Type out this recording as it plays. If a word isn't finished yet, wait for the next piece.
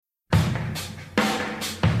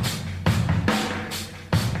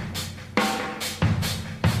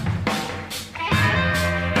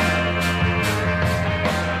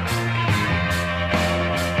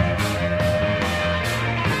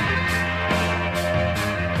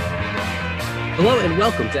Hello and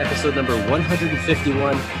welcome to episode number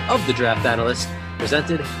 151 of The Draft Analyst,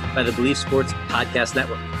 presented by the Believe Sports Podcast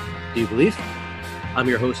Network. Do you believe? I'm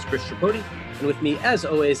your host, Chris Tripodi, and with me, as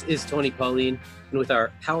always, is Tony Pauline. And with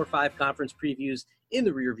our Power 5 conference previews in the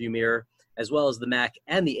rearview mirror, as well as the MAC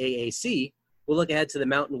and the AAC, we'll look ahead to the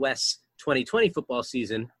Mountain West's 2020 football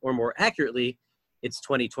season, or more accurately, its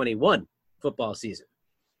 2021 football season.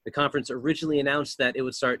 The conference originally announced that it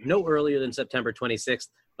would start no earlier than September 26th,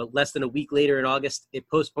 but less than a week later in August, it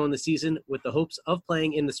postponed the season with the hopes of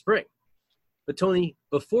playing in the spring. But Tony,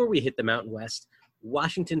 before we hit the Mountain West,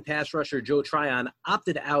 Washington pass rusher Joe Tryon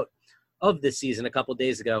opted out of this season a couple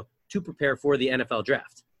days ago to prepare for the NFL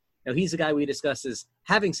draft. Now, he's a guy we discussed as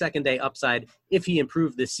having second-day upside if he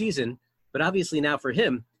improved this season, but obviously now for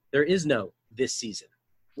him, there is no this season.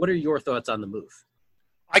 What are your thoughts on the move?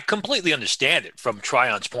 I completely understand it from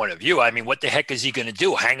Tryon's point of view. I mean, what the heck is he going to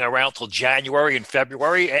do? Hang around till January and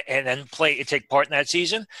February and then take part in that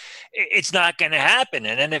season? It's not going to happen.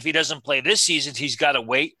 And then if he doesn't play this season, he's got to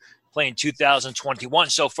wait, play in 2021.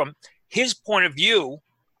 So from his point of view,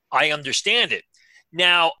 I understand it.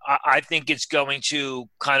 Now, I think it's going to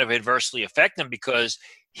kind of adversely affect him because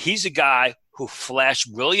he's a guy who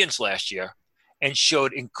flashed brilliance last year and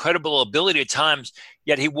showed incredible ability at times,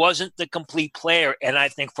 yet he wasn't the complete player. And I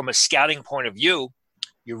think from a scouting point of view,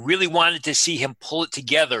 you really wanted to see him pull it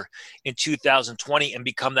together in 2020 and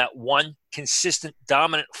become that one consistent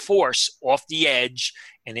dominant force off the edge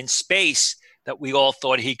and in space that we all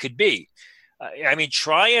thought he could be. I mean,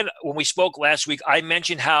 Tryon, when we spoke last week, I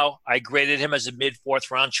mentioned how I graded him as a mid-fourth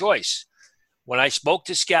round choice. When I spoke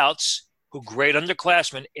to scouts who grade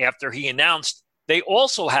underclassmen after he announced, they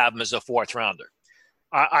also have him as a fourth rounder.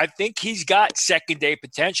 I think he's got second-day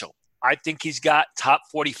potential. I think he's got top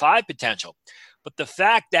 45 potential. But the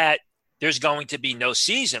fact that there's going to be no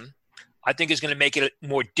season, I think is going to make it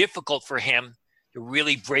more difficult for him to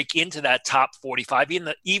really break into that top 45,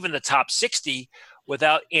 even the top 60,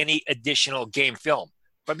 without any additional game film.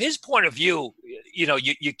 From his point of view,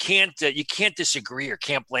 you can't disagree or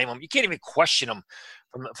can't blame him. You can't even question him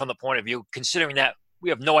from the point of view, considering that we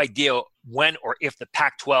have no idea when or if the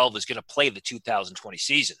Pac-12 is going to play the 2020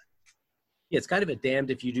 season. Yeah, it's kind of a damned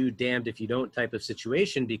if you do, damned if you don't type of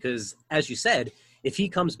situation because, as you said, if he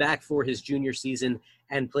comes back for his junior season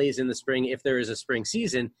and plays in the spring, if there is a spring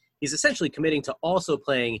season, he's essentially committing to also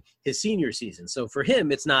playing his senior season. So for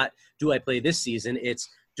him, it's not, do I play this season? It's,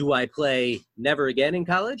 do I play never again in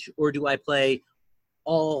college, or do I play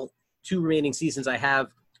all two remaining seasons I have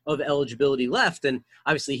of eligibility left? And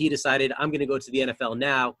obviously he decided, I'm going to go to the NFL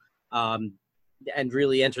now and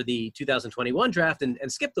really enter the 2021 draft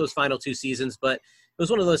and skip those final two seasons. But it was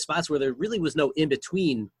one of those spots where there really was no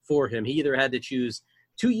in-between for him. He either had to choose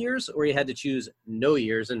 2 years or he had to choose no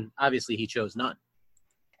years, and obviously he chose none.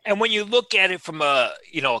 And when you look at it from a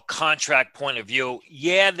contract point of view,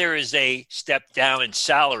 yeah, there is a step down in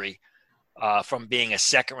salary from being a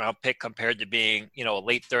second-round pick compared to being, a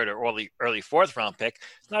late third or early fourth-round pick.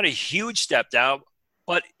 It's not a huge step down,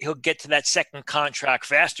 but he'll get to that second contract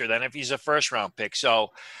faster than if he's a first-round pick. So,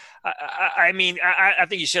 I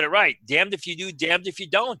think you said it right. Damned if you do, damned if you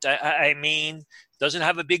don't. I mean, doesn't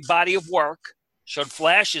have a big body of work, showed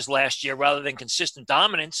flashes last year rather than consistent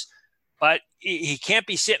dominance, but he can't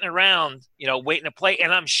be sitting around, waiting to play.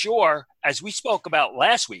 And I'm sure, as we spoke about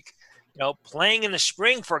last week, playing in the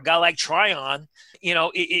spring for a guy like Tryon,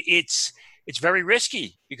 it's very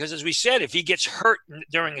risky because, as we said, if he gets hurt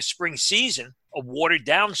during a spring season, a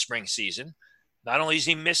watered-down spring season, not only is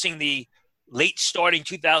he missing the late starting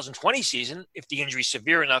 2020 season, if the injury is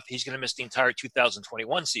severe enough, he's going to miss the entire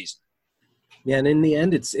 2021 season. Yeah, and in the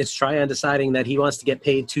end, it's Tryon deciding that he wants to get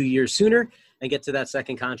paid 2 years sooner and get to that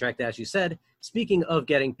second contract, as you said. Speaking of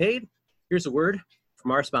getting paid, here's a word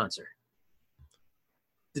from our sponsor.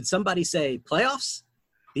 Did somebody say playoffs?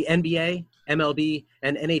 The NBA, MLB,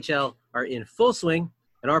 and NHL are in full swing,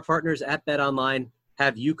 and our partners at BetOnline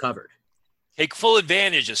have you covered. Take full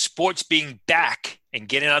advantage of sports being back and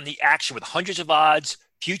get in on the action with hundreds of odds,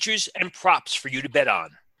 futures, and props for you to bet on.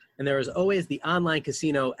 And there is always the online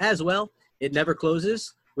casino as well. It never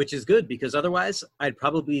closes, which is good because otherwise I'd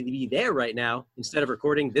probably be there right now instead of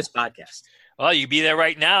recording this podcast. Well, you'd be there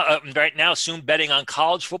right now, soon betting on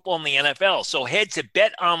college football and the NFL. So head to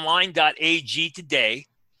betonline.ag today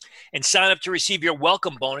and sign up to receive your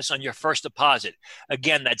welcome bonus on your first deposit.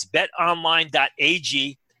 Again, that's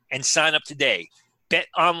betonline.ag and sign up today.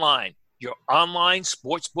 BetOnline, your online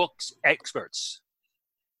sportsbooks experts.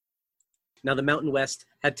 Now, the Mountain West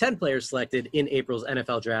had 10 players selected in April's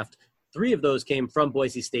NFL draft. 3 of those came from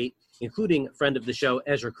Boise State, including friend of the show,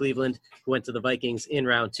 Ezra Cleveland, who went to the Vikings in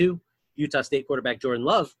round 2. Utah State quarterback Jordan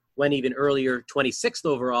Love went even earlier, 26th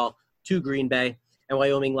overall to Green Bay. And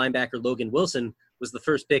Wyoming linebacker Logan Wilson was the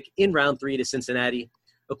first pick in round 3 to Cincinnati.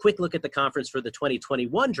 A quick look at the conference for the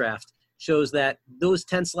 2021 draft shows that those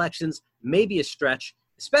 10 selections may be a stretch,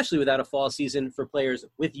 especially without a fall season for players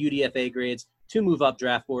with UDFA grades to move up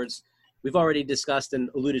draft boards. We've already discussed and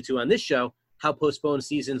alluded to on this show how postponed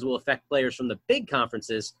seasons will affect players from the big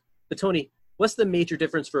conferences. But Tony, what's the major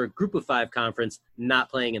difference for a Group of 5 conference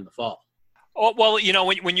not playing in the fall? Oh, well,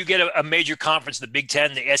 when you get a major conference, the Big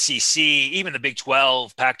Ten, the SEC, even the Big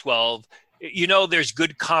 12, Pac-12, there's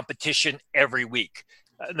good competition every week.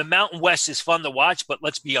 The Mountain West is fun to watch, but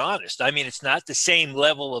let's be honest. I mean, it's not the same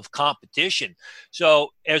level of competition. So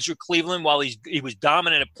Ezra Cleveland, while he was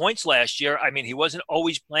dominant at points last year, I mean, he wasn't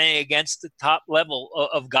always playing against the top level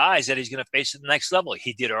of guys that he's going to face at the next level.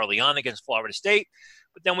 He did early on against Florida State.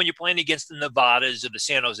 But then when you're playing against the Nevadas or the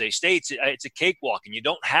San Jose States, it's a cakewalk, and you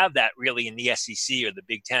don't have that really in the SEC or the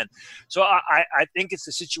Big Ten. So I think it's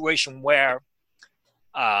a situation where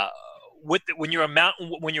when you're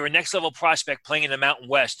a next level prospect playing in the Mountain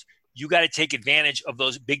West, you got to take advantage of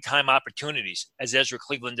those big time opportunities, as Ezra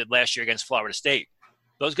Cleveland did last year against Florida State.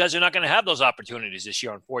 Those guys are not going to have those opportunities this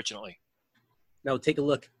year, unfortunately. Now take a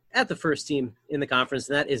look at the first team in the conference,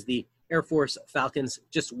 and that is the Air Force Falcons.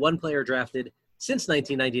 Just one player drafted since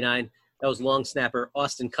 1999. That was long snapper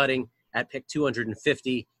Austin Cutting at pick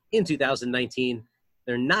 250 in 2019.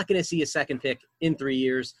 They're not going to see a second pick in 3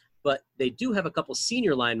 years, but they do have a couple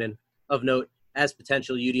senior linemen of note as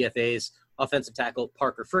potential UDFAs, offensive tackle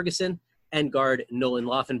Parker Ferguson and guard Nolan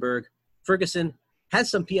Laufenberg. Ferguson has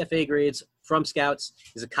some PFA grades from scouts.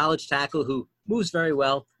 He's a college tackle who moves very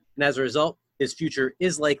well, and as a result, his future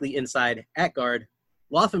is likely inside at guard.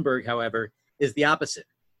 Laufenberg, however, is the opposite.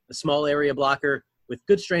 A small area blocker with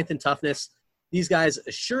good strength and toughness. These guys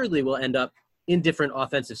assuredly will end up in different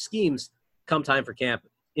offensive schemes come time for camp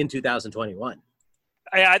in 2021.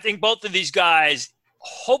 I think both of these guys,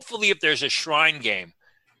 hopefully if there's a Shrine game,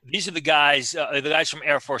 these are the guys from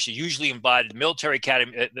Air Force are usually invited. The military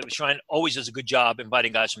academy, the Shrine always does a good job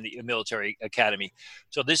inviting guys from the military academy.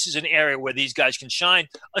 So this is an area where these guys can shine,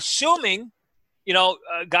 assuming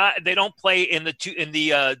they don't play in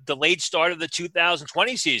the delayed start of the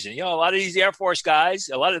 2020 season. A lot of these Air Force guys,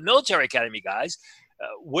 a lot of the military academy guys,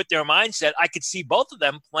 with their mindset, I could see both of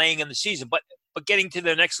them playing in the season, but getting to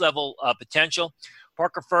the next level potential.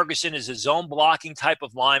 Parker Ferguson is a zone blocking type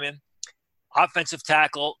of lineman, offensive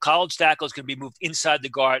tackle, college tackle is going to be moved inside the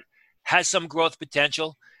guard, has some growth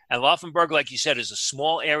potential. And Laufenberg, like you said, is a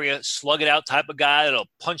small area, slug it out type of guy that'll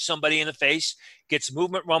punch somebody in the face, gets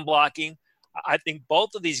movement run blocking. I think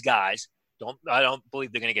both of these guys, I don't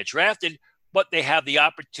believe they're going to get drafted, but they have the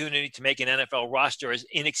opportunity to make an NFL roster as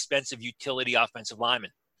inexpensive utility offensive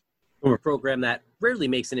linemen. From a program that rarely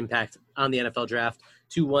makes an impact on the NFL draft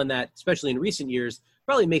to one that, especially in recent years,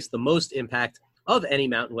 probably makes the most impact of any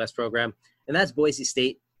Mountain West program, and that's Boise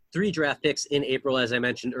State. 3 draft picks in April, as I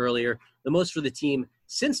mentioned earlier, the most for the team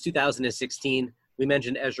since 2016. We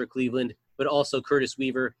mentioned Ezra Cleveland, but also Curtis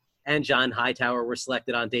Weaver and John Hightower were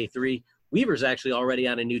selected on day 3. Weaver's actually already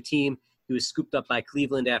on a new team. He was scooped up by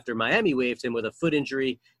Cleveland after Miami waived him with a foot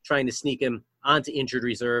injury, trying to sneak him onto injured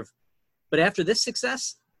reserve. But after this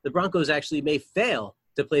success, the Broncos actually may fail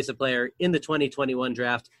to place a player in the 2021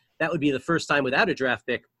 draft. That would be the first time without a draft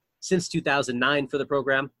pick since 2009 for the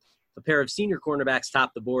program. A pair of senior cornerbacks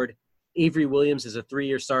top the board. Avery Williams is a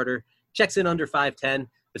 3-year starter, checks in under 5'10",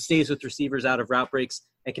 but stays with receivers out of route breaks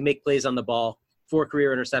and can make plays on the ball. 4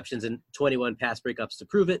 career interceptions and 21 pass breakups to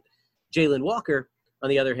prove it. Jalen Walker, on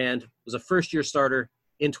the other hand, was a first-year starter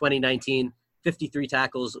in 2019, 53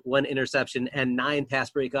 tackles, 1 interception, and 9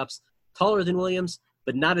 pass breakups. Taller than Williams,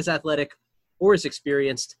 but not as athletic or as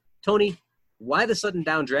experienced. Tony, why the sudden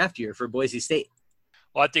down draft year for Boise State?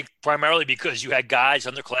 Well, I think primarily because you had guys,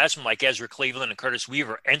 underclassmen like Ezra Cleveland and Curtis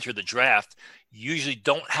Weaver enter the draft. You usually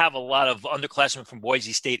don't have a lot of underclassmen from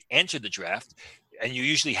Boise State enter the draft. And you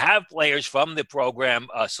usually have players from the program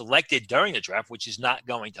selected during the draft, which is not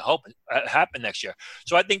going to happen next year.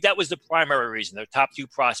 So I think that was the primary reason. Their top 2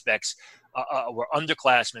 prospects were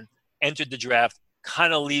underclassmen, entered the draft,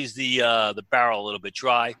 kind of leaves the barrel a little bit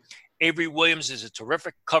dry. Avery Williams is a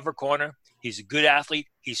terrific cover corner. He's a good athlete.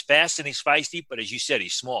 He's fast and he's feisty, but as you said,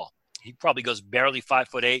 he's small. He probably goes barely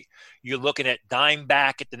 5'8". You're looking at dime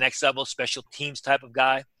back at the next level, special teams type of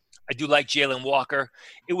guy. I do like Jalen Walker.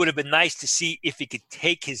 It would have been nice to see if he could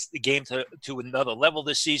take the game to another level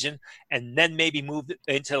this season and then maybe move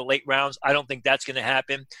into the late rounds. I don't think that's going to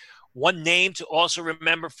happen. One name to also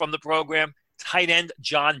remember from the program, tight end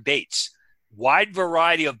John Bates. Wide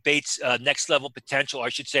variety of Bates' next level potential, I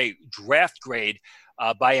should say draft grade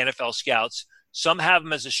by NFL scouts. Some have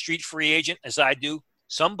him as a street free agent, as I do.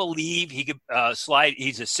 Some believe he could slide.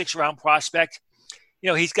 He's a 6th-round prospect.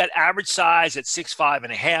 He's got average size at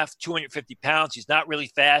 6'5.5", 250 pounds. He's not really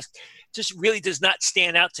fast. Just really does not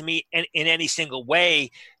stand out to me in any single way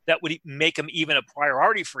that would make him even a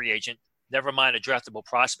priority free agent, never mind a draftable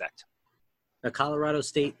prospect. Now, Colorado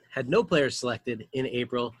State had no players selected in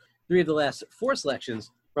April. 3 of the last 4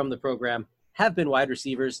 selections from the program have been wide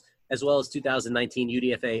receivers, as well as 2019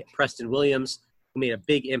 UDFA Preston Williams, who made a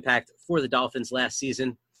big impact for the Dolphins last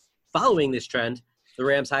season. Following this trend, the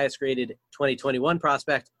Rams' highest-graded 2021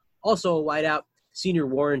 prospect, also a wideout, senior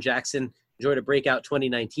Warren Jackson, enjoyed a breakout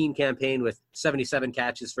 2019 campaign with 77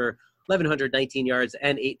 catches for 1,119 yards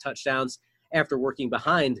and 8 touchdowns after working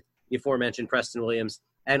behind the aforementioned Preston Williams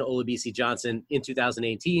and Olabisi Johnson in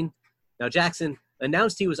 2018. Now, Jackson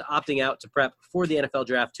announced he was opting out to prep for the NFL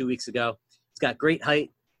draft 2 weeks ago. He's got great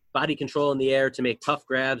height, body control in the air to make tough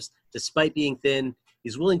grabs despite being thin.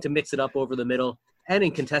 He's willing to mix it up over the middle and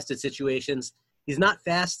in contested situations. He's not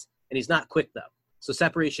fast, and he's not quick, though. So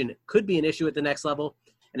separation could be an issue at the next level,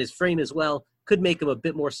 and his frame as well could make him a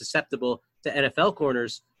bit more susceptible to NFL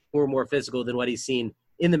corners who are more physical than what he's seen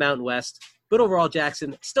in the Mountain West. But overall,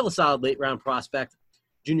 Jackson, still a solid late-round prospect.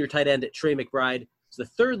 Junior tight end Trey McBride is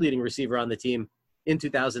the 3rd leading receiver on the team in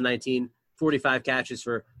 2019, 45 catches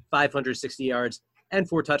for 560 yards and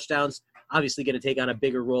 4 touchdowns. Obviously going to take on a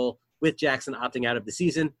bigger role with Jackson opting out of the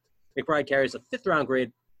season. McBride carries a 5th-round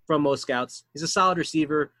grade from most scouts. He's a solid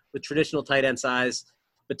receiver with traditional tight end size.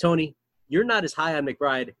 But, Tony, you're not as high on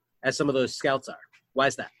McBride as some of those scouts are. Why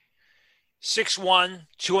is that? 6'1",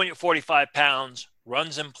 245 pounds,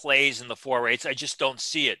 runs and plays in the 4.8s. I just don't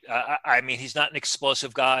see it. I mean, he's not an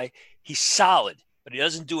explosive guy. He's solid, but he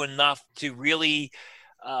doesn't do enough to really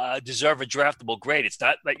deserve a draftable grade. It's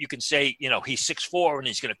not that you can say, he's 6'4" and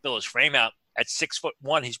he's going to fill his frame out. At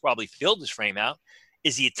 6'1", he's probably filled his frame out.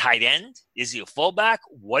 Is he a tight end? Is he a fullback?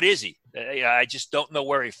 What is he? I just don't know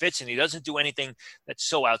where he fits, and he doesn't do anything that's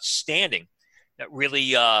so outstanding that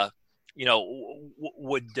really,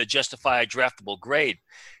 would justify a draftable grade.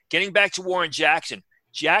 Getting back to Warren Jackson,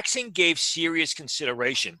 Jackson gave serious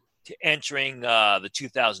consideration to entering the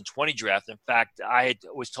 2020 draft. In fact, I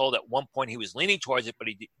was told at one point he was leaning towards it, but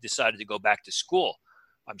he decided to go back to school.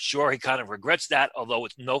 I'm sure he kind of regrets that, although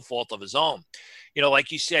it's no fault of his own.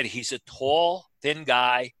 Like you said, he's a tall, thin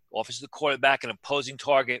guy, offers the quarterback an opposing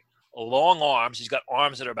target, long arms. He's got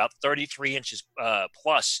arms that are about 33 inches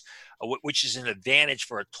plus, which is an advantage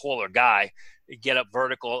for a taller guy. You get up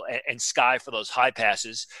vertical and sky for those high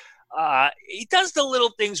passes. He does the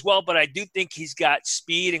little things well, but I do think he's got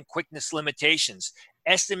speed and quickness limitations.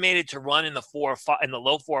 Estimated to run in the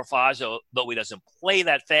low 4.5s, though he doesn't play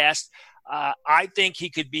that fast. I think he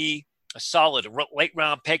could be a solid late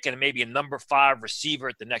round pick and maybe a number 5 receiver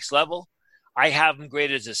at the next level. I have him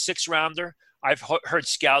graded as a 6th-rounder. I've heard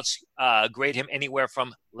scouts grade him anywhere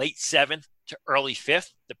from late 7th to early 5th,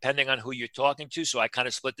 depending on who you're talking to. So I kind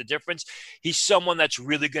of split the difference. He's someone that's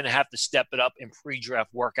really going to have to step it up in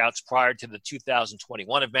pre-draft workouts prior to the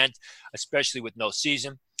 2021 event, especially with no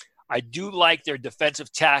season. I do like their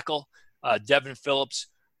defensive tackle, Devin Phillips,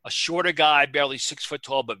 a shorter guy, barely 6 foot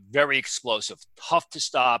tall, but very explosive, tough to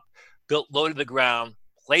stop, built low to the ground,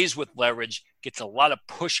 plays with leverage, gets a lot of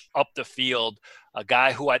push up the field, a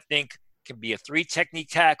guy who I think can be a 3 technique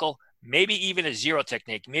tackle, maybe even a 0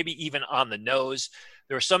 technique, maybe even on the nose.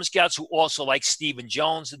 There are some scouts who also like Stephen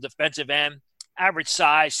Jones, the defensive end, average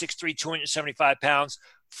size, 6'3", 275 pounds,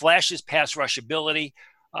 flashes pass rush ability,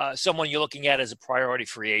 someone you're looking at as a priority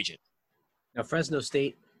free agent. Now, Fresno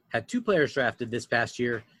State had 2 players drafted this past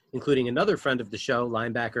year, including another friend of the show,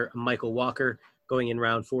 linebacker Michael Walker, going in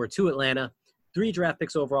round 4 to Atlanta. 3 draft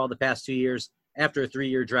picks overall the past 2 years after a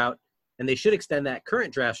 3-year drought, and they should extend that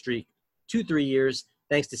current draft streak to 3 years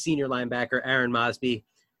thanks to senior linebacker Aaron Mosby.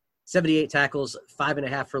 78 tackles,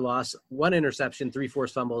 5.5 for loss, 1 interception, 3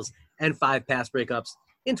 forced fumbles, and 5 pass breakups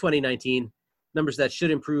in 2019. Numbers that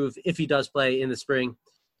should improve if he does play in the spring.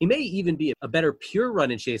 He may even be a better pure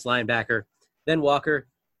run and chase linebacker than Walker,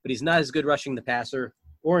 but he's not as good rushing the passer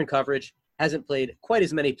or in coverage, hasn't played quite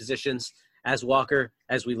as many positions as Walker,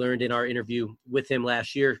 as we learned in our interview with him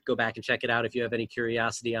last year. Go back and check it out if you have any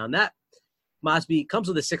curiosity on that. Mosby comes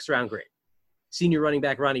with a 6th-round grade. Senior running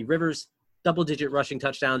back Ronnie Rivers, double-digit rushing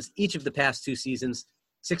touchdowns each of the past 2 seasons,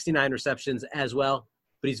 69 receptions as well.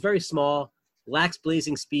 But he's very small, lacks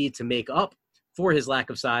blazing speed to make up for his lack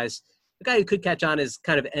of size. A guy who could catch on as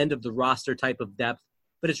kind of end-of-the-roster type of depth,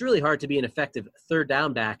 but it's really hard to be an effective 3rd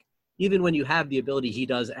down back, even when you have the ability he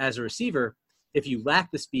does as a receiver, if you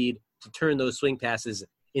lack the speed to turn those swing passes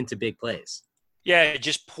into big plays. Yeah,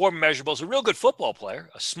 just poor measurables. A real good football player,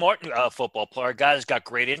 a smart football player, a guy that's got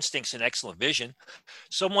great instincts and excellent vision,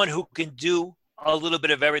 someone who can do a little bit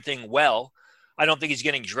of everything well. I don't think he's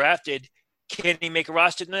getting drafted. Can he make a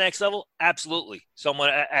roster to the next level? Absolutely. Someone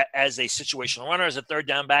as a situational runner, as a third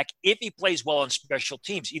down back, if he plays well on special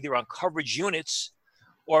teams, either on coverage units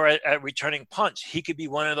or at returning punts, he could be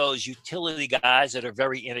one of those utility guys that are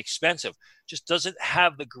very inexpensive. Just doesn't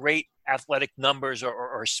have the great athletic numbers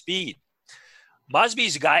or speed. Mosby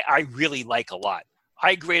is a guy I really like a lot.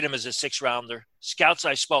 I grade him as a six-rounder. Scouts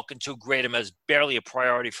I've spoken to grade him as barely a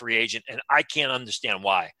priority free agent, and I can't understand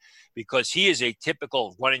why. Because he is a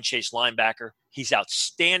typical run-and-chase linebacker. He's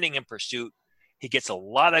outstanding in pursuit. He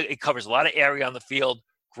covers a lot of area on the field,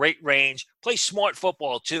 great range, plays smart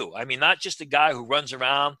football too. I mean, not just a guy who runs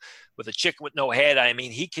around with a chicken with no head. I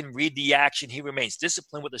mean, he can read the action. He remains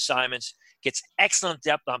disciplined with assignments, gets excellent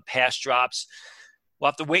depth on pass drops. We'll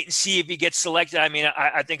have to wait and see if he gets selected. I mean,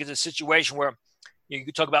 I think it's a situation where you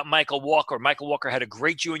could talk about Michael Walker. Michael Walker had a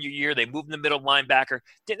great junior year. They moved him to middle linebacker.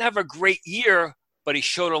 Didn't have a great year, but he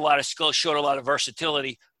showed a lot of skill, showed a lot of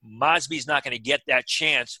versatility. Mosby's not going to get that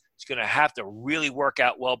chance. He's going to have to really work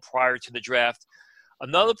out well prior to the draft.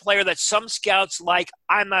 Another player that some scouts like,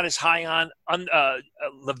 I'm not as high on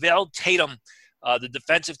Lavelle Tatum, the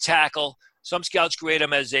defensive tackle. Some scouts grade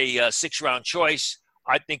him as a six-round choice.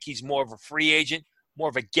 I think he's more of a free agent, more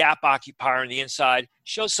of a gap occupier on the inside.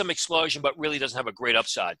 Shows some explosion, but really doesn't have a great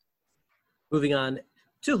upside. Moving on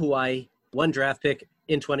to Hawaii, one draft pick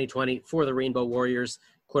in 2020 for the Rainbow Warriors,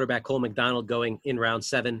 quarterback Cole McDonald going in round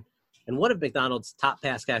 7, and one of McDonald's top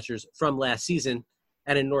pass catchers from last season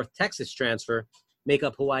and a North Texas transfer make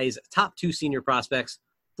up Hawaii's top 2 senior prospects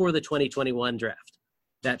for the 2021 draft.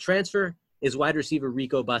 That transfer is wide receiver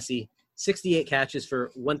Rico Bussey, 68 catches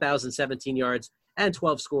for 1,017 yards and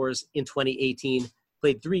 12 scores in 2018,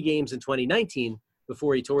 played 3 games in 2019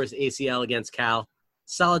 before he tore his ACL against Cal.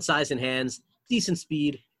 Solid size and hands, decent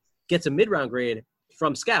speed, gets a mid-round grade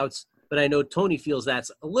from scouts, but I know Tony feels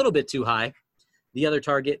that's a little bit too high. The other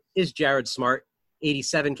target is Jared Smart,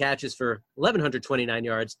 87 catches for 1,129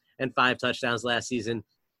 yards and 5 touchdowns last season.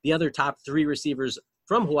 The other top 3 receivers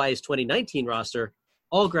from Hawaii's 2019 roster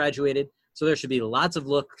all graduated, so there should be lots of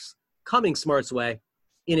looks coming Smart's way.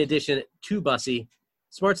 In addition to Bussey,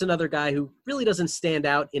 Smart's another guy who really doesn't stand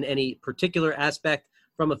out in any particular aspect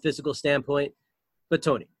from a physical standpoint. But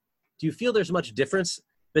Tony, do you feel there's much difference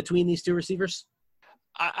between these 2 receivers?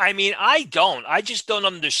 I mean, I don't. I just don't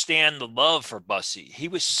understand the love for Bussey. He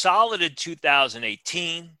was solid in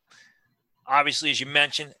 2018. Obviously, as you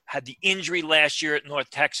mentioned, had the injury last year at North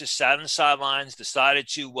Texas, sat on the sidelines, decided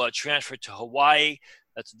to transfer to Hawaii.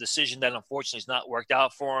 That's a decision that unfortunately has not worked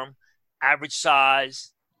out for him. Average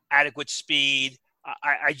size, adequate speed.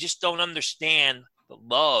 I just don't understand the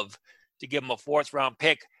love to give him a 4th-round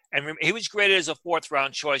pick. And he was graded as a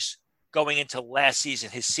 4th-round choice going into last season,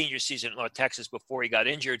 his senior season at North Texas before he got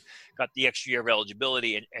injured, got the extra year of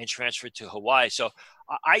eligibility and transferred to Hawaii. So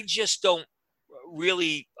I just don't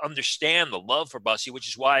really understand the love for Bussey, which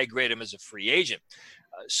is why I grade him as a free agent.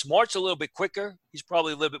 Smart's a little bit quicker. He's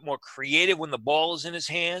probably a little bit more creative when the ball is in his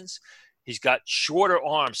hands. He's got shorter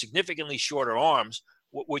arms, significantly shorter arms,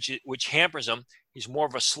 which hampers him. He's more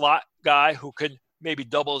of a slot guy who could maybe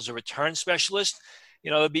double as a return specialist. You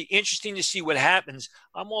know, it'll be interesting to see what happens.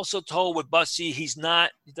 I'm also told with Bussey, he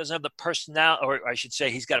doesn't have the personality, or I should say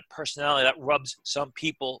he's got a personality that rubs some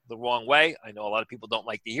people the wrong way. I know a lot of people don't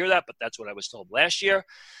like to hear that, but that's what I was told last year.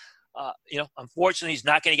 Unfortunately, he's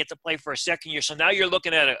not going to get to play for a second year. So now you're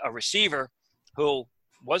looking at a receiver who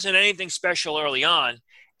wasn't anything special early on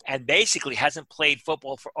and basically hasn't played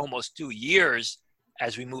football for almost 2 years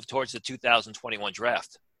as we move towards the 2021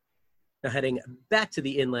 draft. Now heading back to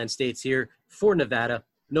the inland states here for Nevada,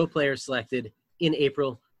 no players selected in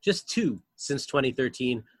April, just 2 since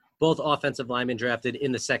 2013, both offensive linemen drafted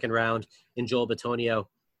in the 2nd round in Joel Bitonio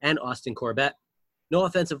and Austin Corbett. No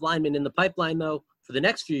offensive linemen in the pipeline, though, for the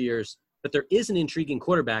next few years, but there is an intriguing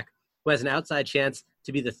quarterback who has an outside chance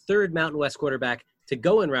to be the 3rd Mountain West quarterback to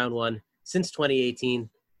go in round 1 since 2018.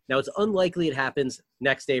 Now, it's unlikely it happens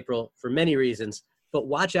next April for many reasons, but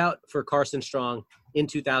watch out for Carson Strong in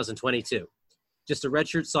 2022. Just a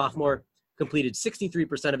redshirt sophomore, completed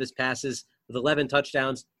 63% of his passes with 11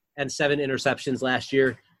 touchdowns and 7 interceptions last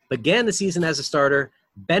year, began the season as a starter,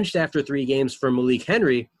 benched after 3 games for Malik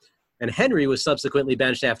Henry, and Henry was subsequently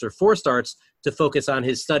benched after 4 starts to focus on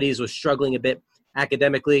his studies, was struggling a bit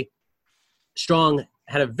academically. Strong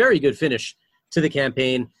had a very good finish to the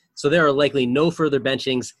campaign, so there are likely no further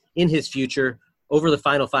benchings in his future. Over the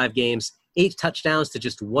final 5 games, 8 touchdowns to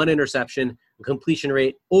just 1 interception, a completion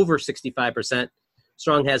rate over 65%.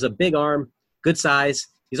 Strong has a big arm, Good size.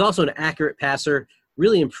 He's also an accurate passer,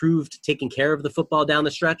 really improved taking care of the football down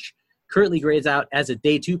the stretch. Currently grades out as a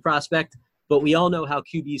day 2 prospect, but we all know how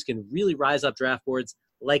QBs can really rise up draft boards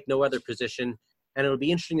like no other position, and it'll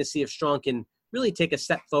be interesting to see if Strong can really take a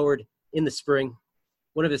step forward in the spring.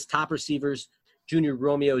 One of his top receivers, junior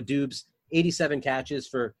Romeo Dubes, 87 catches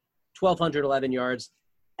for 1,211 yards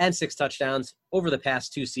and 6 touchdowns over the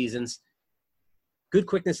past 2 seasons. Good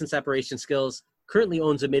quickness and separation skills, currently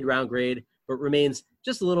owns a mid-round grade, but remains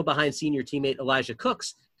just a little behind senior teammate Elijah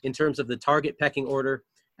Cooks in terms of the target pecking order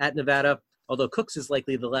at Nevada, although Cooks is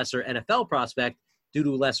likely the lesser NFL prospect due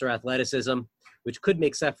to lesser athleticism, which could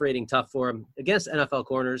make separating tough for him against NFL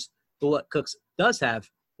corners. But what Cooks does have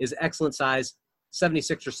is excellent size,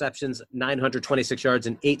 76 receptions, 926 yards,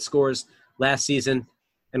 and 8 scores last season.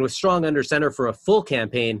 And with Strong under center for a full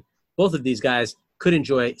campaign, both of these guys could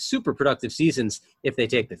enjoy super productive seasons if they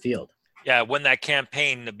take the field. Yeah, when that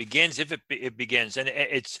campaign begins, if it begins, and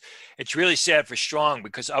it's really sad for Strong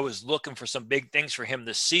because I was looking for some big things for him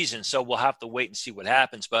this season, so we'll have to wait and see what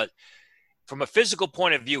happens. But from a physical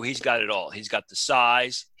point of view, he's got it all. He's got the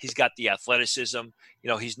size, he's got the athleticism. You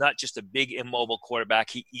know, he's not just a big immobile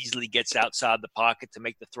quarterback. He easily gets outside the pocket to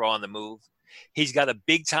make the throw on the move. He's got a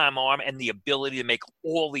big-time arm and the ability to make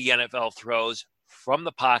all the NFL throws from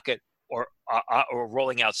the pocket or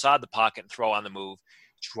rolling outside the pocket and throw on the move.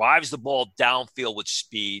 Drives the ball downfield with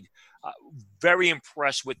speed. Very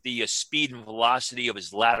impressed with the speed and velocity of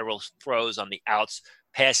his lateral throws on the outs.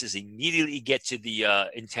 Passes immediately get to the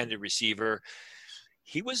intended receiver.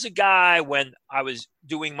 He was a guy when I was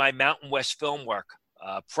doing my Mountain West film work,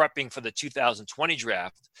 prepping for the 2020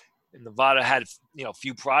 draft. And Nevada had, a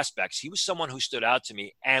few prospects. He was someone who stood out to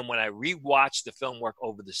me. And when I rewatched the film work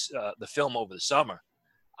over the film over the summer,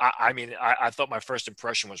 I thought my first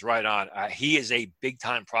impression was right on. He is a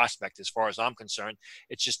big-time prospect as far as I'm concerned.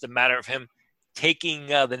 It's just a matter of him taking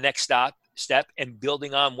the next step and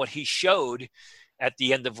building on what he showed at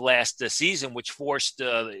the end of last season, which forced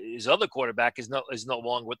his other quarterback is no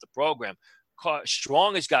longer with the program.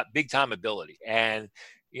 Strong has got big-time ability. And,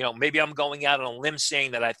 maybe I'm going out on a limb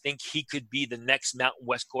saying that I think he could be the next Mountain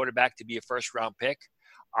West quarterback to be a first-round pick.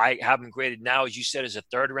 I have him graded now, as you said, as a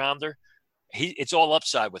third-rounder. It's all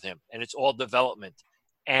upside with him, and it's all development.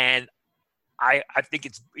 And I think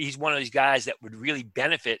he's one of these guys that would really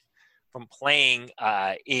benefit from playing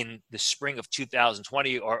in the spring of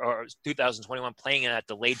 2020 or 2021, playing in that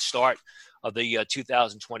delayed start of the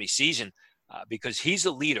 2020 season because he's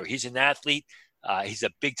a leader. He's an athlete. He's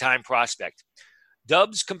a big-time prospect.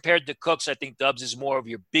 Dubs compared to Cooks, I think Dubs is more of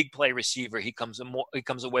your big play receiver. He comes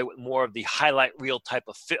away with more of the highlight reel type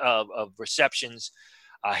of receptions.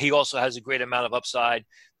 He also has a great amount of upside.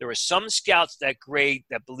 There are some scouts that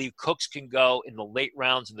believe Cooks can go in the late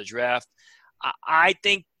rounds of the draft. I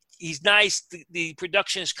think he's nice. The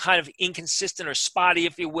production is kind of inconsistent or spotty,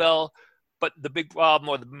 if you will. But the big problem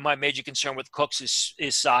or my major concern with Cooks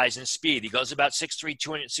is size and speed. He goes about 6'3",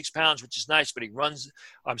 206 pounds, which is nice, but he times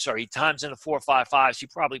in the 4.55s. He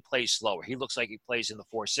probably plays slower. He looks like he plays in the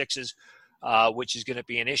 4.6s, which is going to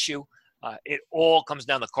be an issue. It all comes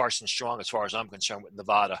down to Carson Strong as far as I'm concerned with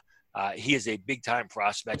Nevada. He is a big-time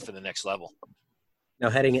prospect for the next level. Now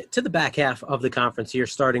heading to the back half of the conference here,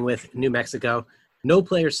 starting with New Mexico. No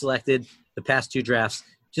players selected the past 2 drafts,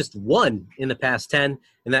 just one in the past 10,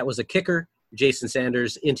 and that was a kicker, Jason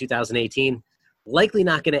Sanders, in 2018. Likely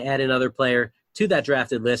not going to add another player to that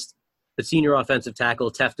drafted list, but senior offensive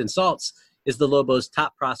tackle Tefton Saltz is the Lobos'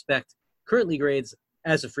 top prospect, currently grades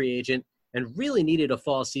as a free agent, and really needed a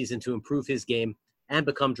fall season to improve his game and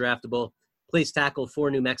become draftable. Plays tackle for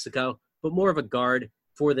New Mexico, but more of a guard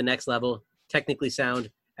for the next level, technically sound,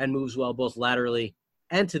 and moves well both laterally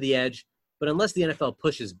and to the edge. But unless the NFL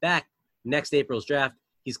pushes back next April's draft,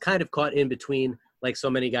 he's kind of caught in between, like so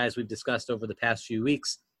many guys we've discussed over the past few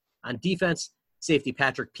weeks. On defense, safety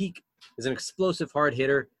Patrick Peak is an explosive hard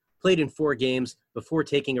hitter, played in 4 games before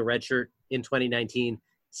taking a red shirt in 2019.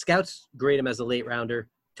 Scouts grade him as a late rounder.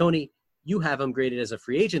 Tony, you have him graded as a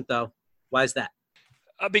free agent, though. Why is that?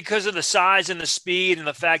 Because of the size and the speed and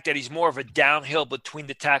the fact that he's more of a downhill between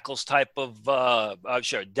the tackles type of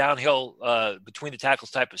between the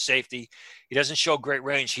tackles type of safety. He doesn't show great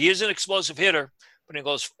range. He is an explosive hitter, but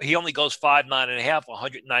he only goes 5'9.5",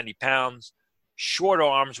 190 pounds. Short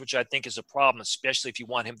arms, which I think is a problem, especially if you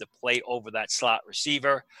want him to play over that slot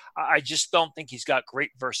receiver. I just don't think he's got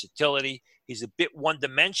great versatility. He's a bit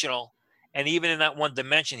one-dimensional. And even in that one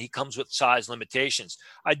dimension, he comes with size limitations.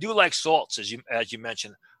 I do like Saltz, as you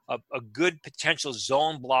mentioned, a good potential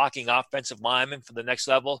zone blocking offensive lineman for the next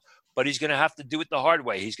level, but he's going to have to do it the hard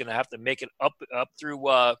way. He's going to have to make it up through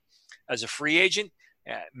as a free agent,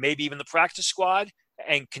 maybe even the practice squad,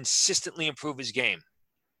 and consistently improve his game.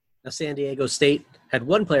 Now, San Diego State had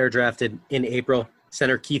one player drafted in April,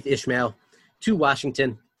 center Keith Ishmael, to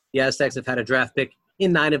Washington. The Aztecs have had a draft pick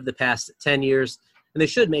in 9 of the past 10 years, and they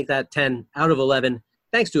should make that 10 out of 11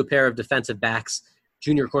 thanks to a pair of defensive backs,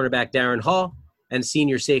 junior cornerback Darren Hall and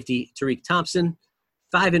senior safety Tariq Thompson.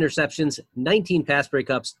 5 interceptions, 19 pass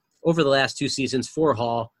breakups over the last 2 seasons for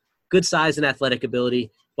Hall. Good size and athletic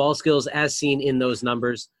ability, ball skills as seen in those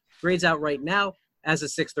numbers. Grades out right now as a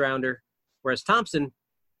 6th rounder, whereas Thompson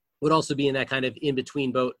would also be in that kind of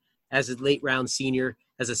in-between boat as a late-round senior,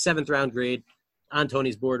 as a 7th-round grade on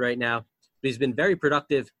Tony's board right now. But he's been very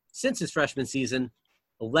productive since his freshman season,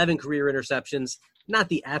 11 career interceptions. Not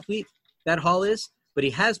the athlete that Hall is, but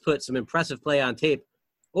he has put some impressive play on tape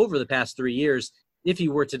over the past 3 years if he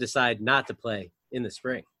were to decide not to play in the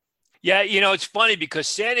spring. Yeah, it's funny because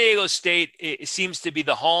San Diego State it seems to be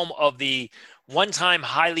the home of the one-time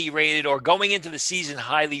highly rated or going into the season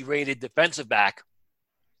highly rated defensive back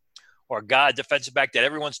defensive back that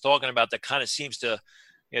everyone's talking about that kind of seems to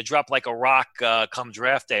drop like a rock come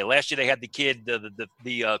draft day. Last year they had the kid,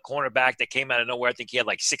 the cornerback that came out of nowhere. I think he had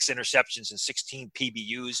like 6 interceptions and 16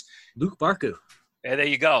 PBUs. Luke Barku. Yeah, there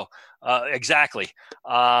you go. Exactly.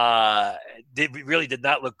 Really did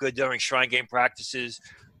not look good during Shrine Game practices.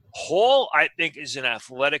 Hall, I think, is an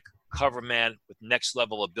athletic cover man with next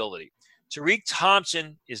level ability. Tariq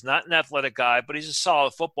Thompson is not an athletic guy, but he's a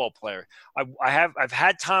solid football player. I've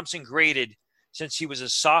had Thompson graded since he was a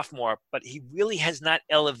sophomore, but he really has not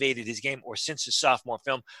elevated his game, or since his sophomore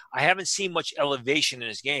film. I haven't seen much elevation in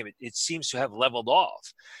his game. It seems to have leveled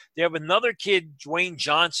off. They have another kid, Dwayne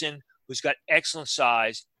Johnson, who's got excellent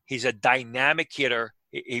size. He's a dynamic hitter.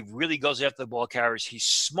 He really goes after the ball carriers. He's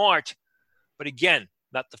smart, but again,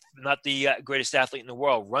 not the greatest athlete in the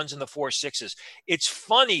world. Runs in the 4.6s. It's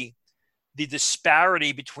funny, the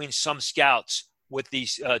disparity between some scouts with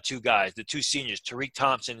these 2 guys, the 2 seniors, Tariq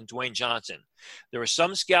Thompson and Dwayne Johnson. There are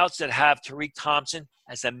some scouts that have Tariq Thompson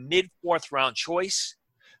as a mid-4th round choice.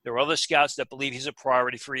 There are other scouts that believe he's a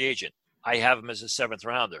priority free agent. I have him as a 7th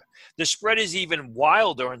rounder. The spread is even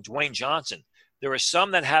wilder on Dwayne Johnson. There are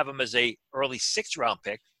some that have him as a early 6th round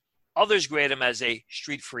pick. Others grade him as a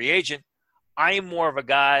street free agent. I am more of a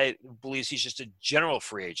guy who believes he's just a general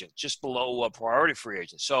free agent, just below a priority free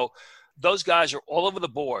agent. So those guys are all over the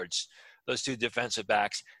boards, those 2 defensive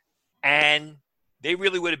backs, and they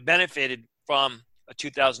really would have benefited from a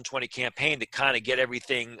 2020 campaign to kind of get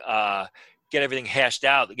everything hashed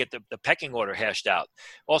out, to get the pecking order hashed out.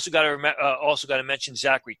 Also got to mention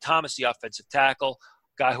Zachary Thomas, the offensive tackle,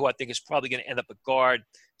 guy who I think is probably going to end up at guard,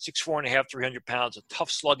 6'4.5", 300 pounds, a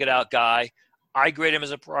tough slug-it-out guy. I grade him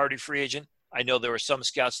as a priority free agent. I know there are some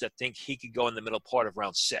scouts that think he could go in the middle part of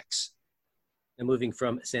round 6. And moving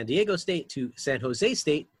from San Diego State to San Jose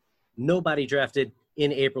State, nobody drafted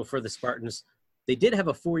in April for the Spartans. They did have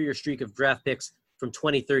a 4-year streak of draft picks from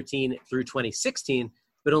 2013 through 2016,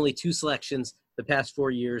 but only 2 selections the past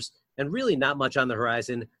 4 years, and really not much on the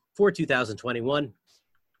horizon for 2021.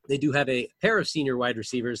 They do have a pair of senior wide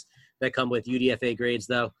receivers that come with UDFA grades,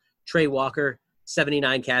 though. Trey Walker,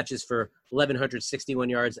 79 catches for 1,161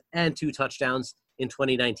 yards and 2 touchdowns in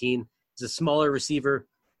 2019. He's a smaller receiver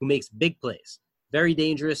who makes big plays. Very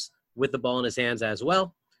dangerous with the ball in his hands as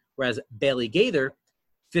well. Whereas Bailey Gaither,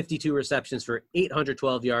 52 receptions for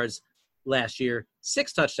 812 yards last year.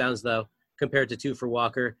 6 touchdowns, though, compared to 2 for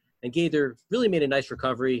Walker. And Gaither really made a nice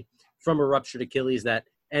recovery from a ruptured Achilles that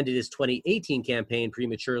ended his 2018 campaign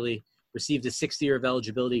prematurely, received a 6th year of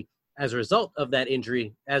eligibility as a result of that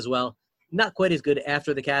injury as well. Not quite as good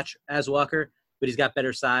after the catch as Walker, but he's got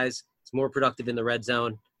better size. He's more productive in the red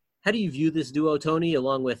zone. How do you view this duo, Tony,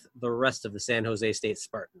 along with the rest of the San Jose State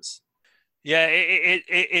Spartans? Yeah,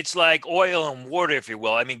 it's like oil and water, if you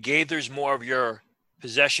will. I mean, Gaither's more of your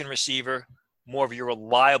possession receiver, more of your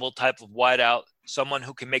reliable type of wideout, someone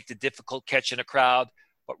who can make the difficult catch in a crowd,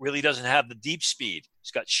 but really doesn't have the deep speed.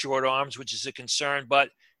 He's got short arms, which is a concern, but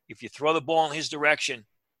if you throw the ball in his direction,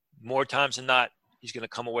 more times than not, he's going to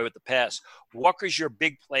come away with the pass. Walker's your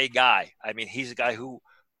big play guy. I mean, he's a guy who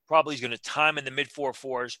probably is going to time in the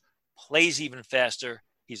mid-4.4s, plays even faster.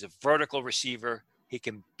 He's a vertical receiver. He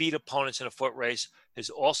can beat opponents in a foot race. Has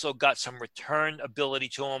also got some return ability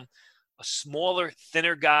to him. A smaller,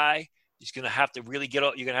 thinner guy. He's going to have to really you're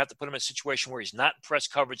going to have to put him in a situation where he's not in press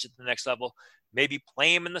coverage at the next level. Maybe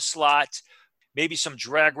play him in the slot. Maybe some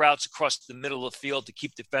drag routes across the middle of the field to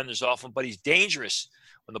keep defenders off him. But he's dangerous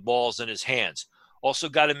when the ball's in his hands. Also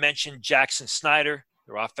got to mention Jackson Snyder,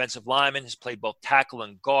 their offensive lineman. Has played both tackle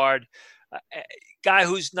and guard. Guy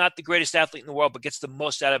who's not the greatest athlete in the world, but gets the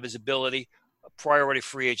most out of his ability. A priority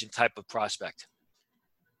free agent type of prospect.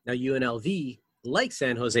 Now, UNLV, like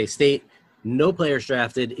San Jose State, no players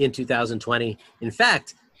drafted in 2020. In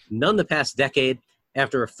fact, none the past decade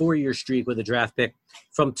after a 4-year streak with a draft pick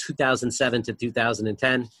from 2007 to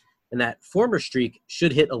 2010. And that former streak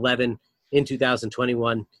should hit 11 in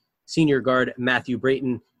 2021. Senior guard Matthew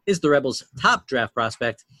Brayton is the Rebels' top draft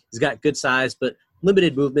prospect. He's got good size, but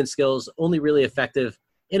limited movement skills, only really effective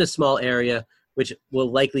in a small area, which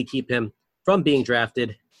will likely keep him from being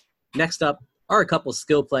drafted. Next up are a couple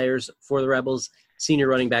skill players for the Rebels. Senior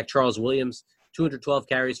running back Charles Williams, 212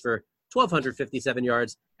 carries for 1,257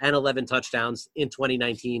 yards and 11 touchdowns in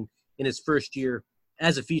 2019 in his first year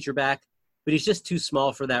as a feature back, but he's just too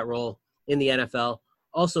small for that role in the NFL.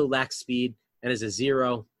 Also lacks speed and is a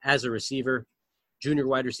zero as a receiver. Junior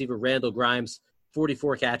wide receiver Randall Grimes,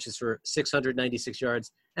 44 catches for 696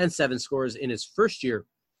 yards and 7 scores in his first year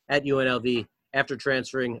at UNLV after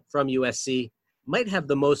transferring from USC. Might have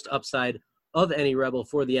the most upside of any Rebel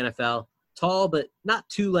for the NFL. Tall, but not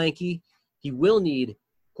too lanky. He will need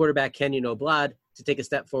quarterback Kenyon Oblad to take a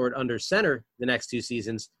step forward under center the next 2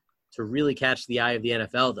 seasons to really catch the eye of the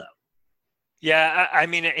NFL, though. Yeah, I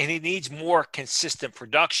mean, and he needs more consistent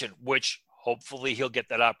production, which hopefully he'll get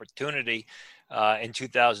that opportunity in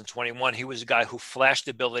 2021. He was a guy who flashed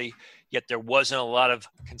ability, yet there wasn't a lot of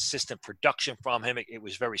consistent production from him. It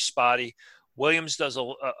was very spotty. Williams does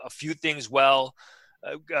a few things well.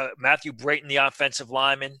 Matthew Brayton, the offensive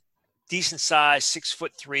lineman, decent size,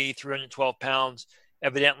 6'3", 312 pounds.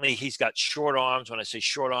 Evidently, he's got short arms. When I say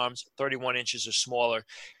short arms, 31 inches or smaller.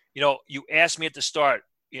 You know, you asked me at the start,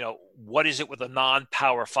 what is it with a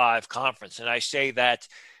non-Power 5 conference? And I said that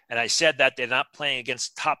they're not playing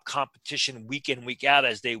against top competition week in, week out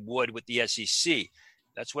as they would with the SEC.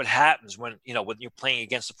 That's what happens when you're playing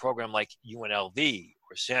against a program like UNLV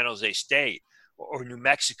or San Jose State or New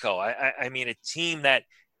Mexico. I mean, a team that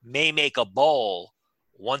may make a bowl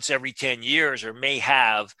once every 10 years or may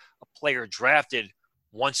have a player drafted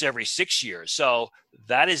once every 6 years. So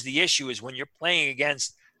that is the issue, is when you're playing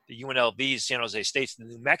against the UNLVs, San Jose States, the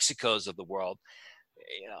New Mexicos of the world,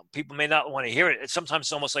 people may not want to hear it. Sometimes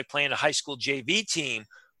it's almost like playing a high school JV team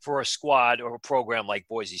for a squad or a program like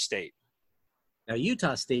Boise State. Now,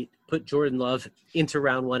 Utah State put Jordan Love into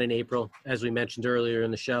round 1 in April, as we mentioned earlier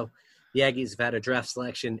in the show. The Aggies have had a draft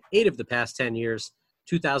selection 8 of the past 10 years.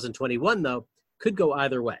 2021, though, could go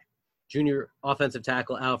either way. Junior offensive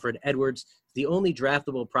tackle Alfred Edwards, the only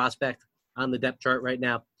draftable prospect on the depth chart right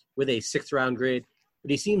now with a 6th-round grade,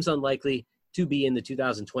 but he seems unlikely to be in the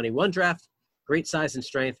 2021 draft. Great size and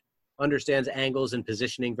strength, understands angles and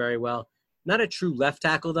positioning very well. Not a true left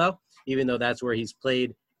tackle, though, even though that's where he's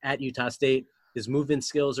played at Utah State. His movement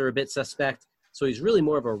skills are a bit suspect, so he's really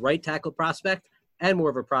more of a right tackle prospect and more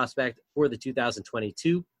of a prospect for the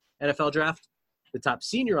 2022 NFL draft. The top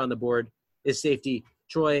senior on the board is safety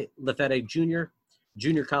Troy Lefete Jr.,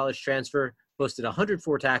 junior college transfer, posted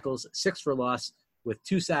 104 tackles, 6 for loss, with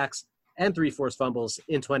 2 sacks and 3 forced fumbles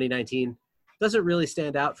in 2019. Doesn't really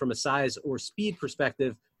stand out from a size or speed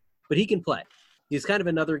perspective, but he can play. He's kind of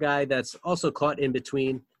another guy that's also caught in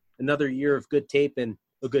between. Another year of good tape and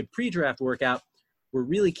a good pre-draft workout were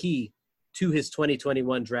really key to his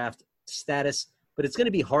 2021 draft status, but it's going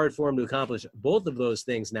to be hard for him to accomplish both of those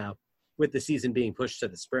things now with the season being pushed to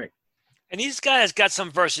the spring. And these guys got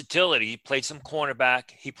some versatility. He played some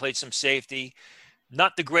cornerback. He played some safety.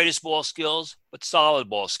 Not the greatest ball skills, but solid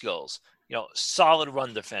ball skills. Solid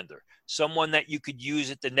run defender. Someone that you could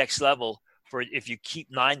use at the next level for if you keep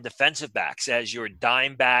 9 defensive backs as your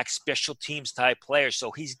dime back, special teams type player.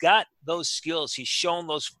 So he's got those skills. He's shown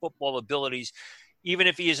those football abilities, even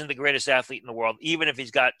if he isn't the greatest athlete in the world, even if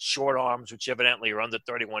he's got short arms, which evidently are under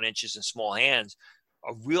 31 inches and small hands,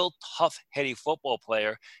 a real tough, heady football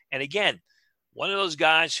player. And again, one of those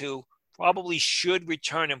guys who probably should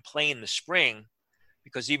return and play in the spring,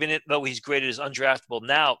 because even though he's graded as undraftable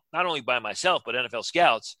now, not only by myself, but NFL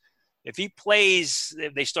scouts, if he plays,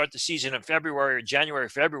 if they start the season in February or January,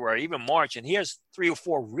 February, even March, and he has 3 or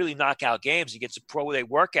 4 really knockout games, he gets a pro day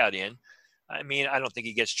workout in, I mean, I don't think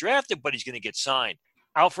he gets drafted, but he's going to get signed.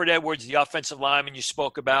 Alfred Edwards, the offensive lineman you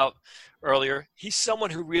spoke about earlier, he's someone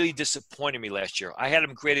who really disappointed me last year. I had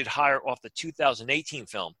him graded higher off the 2018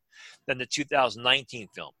 film than the 2019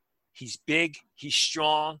 film. He's big, he's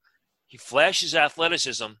strong, he flashes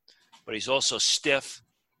athleticism, but he's also stiff,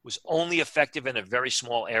 was only effective in a very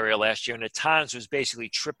small area last year, and at times was basically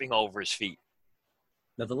tripping over his feet.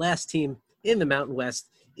 Now, the last team in the Mountain West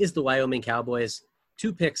is the Wyoming Cowboys.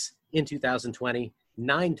 2 picks in 2020,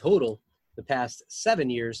 9 total the past 7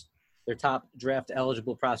 years. Their top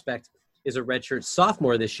draft-eligible prospect is a redshirt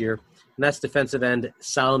sophomore this year, and that's defensive end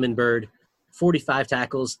Solomon Byrd. 45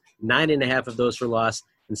 tackles, 9.5 of those for loss,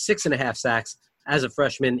 and 6.5 sacks as a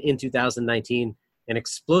freshman in 2019. An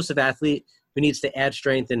explosive athlete who needs to add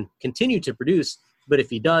strength and continue to produce. But if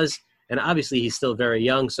he does, and obviously he's still very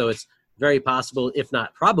young, so it's very possible, if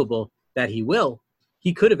not probable, that he will,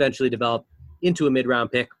 he could eventually develop into a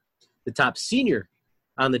mid-round pick. The top senior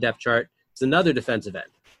on the depth chart is another defensive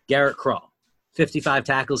end, Garrett Krall. 55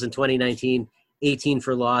 tackles in 2019, 18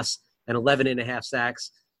 for loss, and 11.5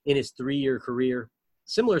 sacks in his 3-year career.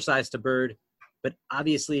 Similar size to Byrd, but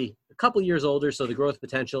obviously a couple years older, so the growth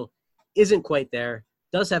potential isn't quite there.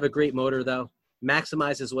 Does have a great motor, though.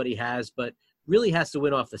 Maximizes what he has, but really has to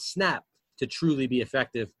win off the snap to truly be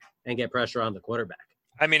effective and get pressure on the quarterback.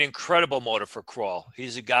 I mean, incredible motor for Krall.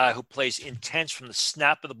 He's a guy who plays intense from the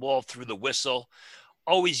snap of the ball through the whistle,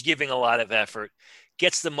 always giving a lot of effort,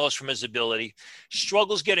 gets the most from his ability,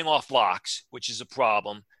 struggles getting off blocks, which is a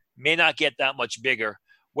problem, may not get that much bigger.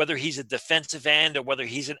 Whether he's a defensive end or whether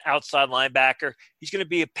he's an outside linebacker, he's going to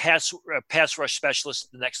be a pass rush specialist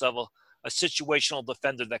at the next level, a situational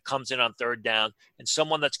defender that comes in on third down, and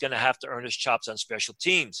someone that's going to have to earn his chops on special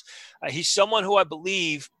teams. He's someone who I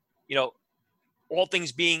believe, all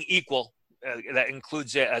things being equal, that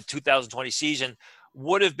includes a 2020 season,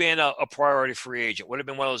 would have been a priority free agent, would have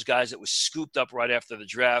been one of those guys that was scooped up right after the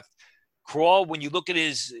draft. Krall, when you look at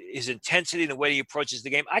his intensity and the way he approaches the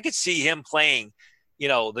game, I could see him playing,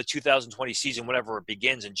 the 2020 season, whenever it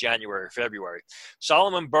begins in January or February.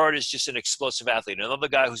 Solomon Byrd is just an explosive athlete. Another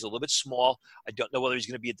guy who's a little bit small. I don't know whether he's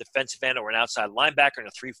going to be a defensive end or an outside linebacker in a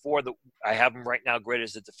 3-4. I have him right now graded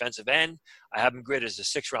as a defensive end. I have him graded as a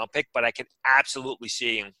 6th-round pick, but I can absolutely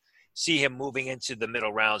see him moving into the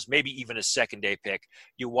middle rounds, maybe even a second-day pick.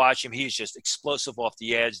 You watch him, he's just explosive off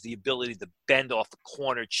the edge, the ability to bend off the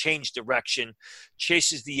corner, change direction,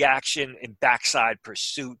 chases the action in backside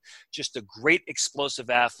pursuit. Just a great explosive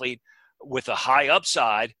athlete with a high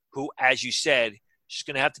upside who, as you said, is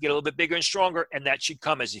going to have to get a little bit bigger and stronger, and that should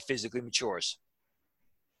come as he physically matures.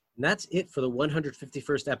 And that's it for the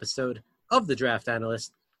 151st episode of The Draft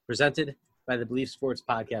Analyst, presented by the Believe Sports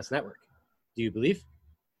Podcast Network. Do you believe?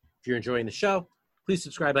 If you're enjoying the show, please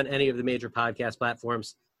subscribe on any of the major podcast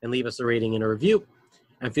platforms and leave us a rating and a review.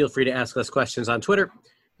 And feel free to ask us questions on Twitter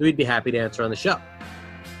that we'd be happy to answer on the show.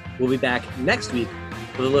 We'll be back next week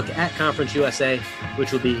with a look at Conference USA,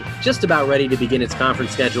 which will be just about ready to begin its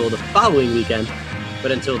conference schedule the following weekend.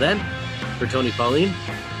 But until then, for Tony Pauline,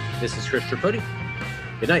 this is Chris Tripodi.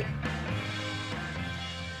 Good night.